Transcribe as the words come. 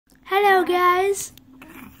Hello guys,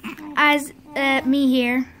 as me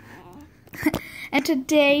here, and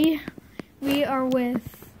today we are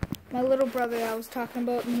with my little brother I was talking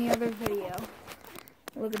about in the other video.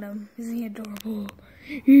 Look at him, isn't he adorable?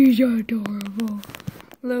 He's adorable.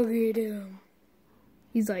 Look at him.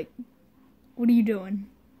 He's like, what are you doing?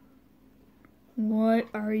 What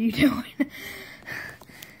are you doing?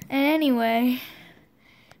 And anyway,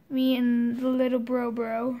 me and the little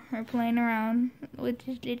bro are playing around with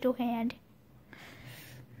his little hand.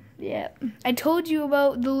 Yeah, I told you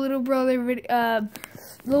about the little brother a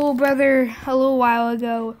little while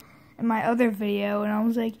ago in my other video, and I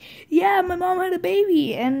was like, yeah, my mom had a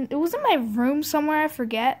baby, and it was in my room somewhere. I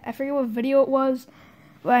forget what video it was,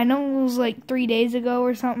 but I know it was like 3 days ago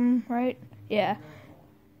or something, right? Yeah.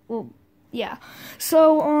 Well, yeah.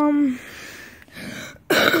 So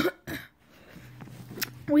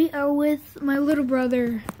we are with my little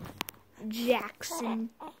brother, Jackson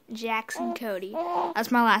Cody.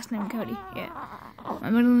 That's my last name, Cody. Yeah. My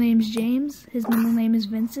middle name's James. His middle name is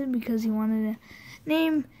Vincent because my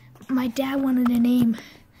dad wanted to name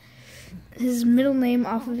his middle name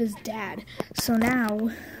off of his dad. So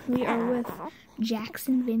now we are with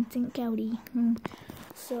Jackson Vincent Cody.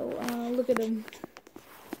 So look at him.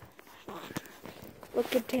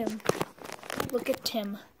 Look at him. Look at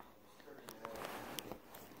Tim.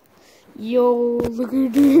 Yo, look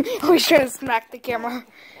at him. Oh, he's trying to smack the camera.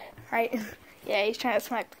 Right? Yeah, he's trying to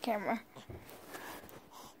smack the camera.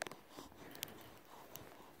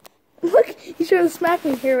 Look, he's trying to smack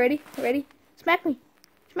me. Here, ready? Ready? Smack me.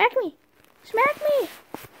 Smack me. Smack me.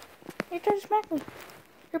 You're trying to smack me.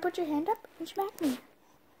 Here, put your hand up and smack me.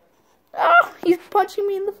 Oh, he's punching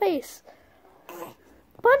me in the face.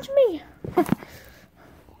 Punch me.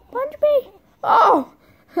 Punch me. Oh.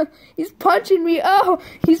 He's punching me. Oh,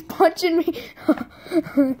 he's punching me.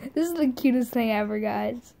 This is the cutest thing ever,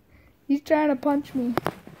 guys. He's trying to punch me.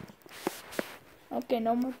 Okay,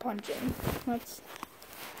 no more punching.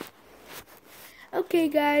 Okay,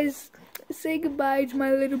 guys. Say goodbye to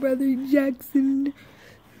my little brother, Jackson.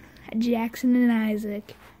 Jackson and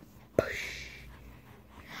Isaac.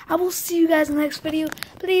 I will see you guys in the next video.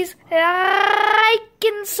 Please like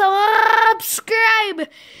and subscribe.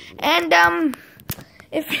 And,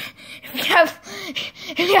 if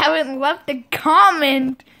you haven't left a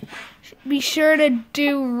comment, be sure to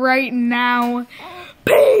do right now.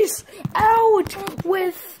 Peace out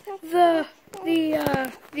with the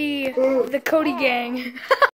Cody gang.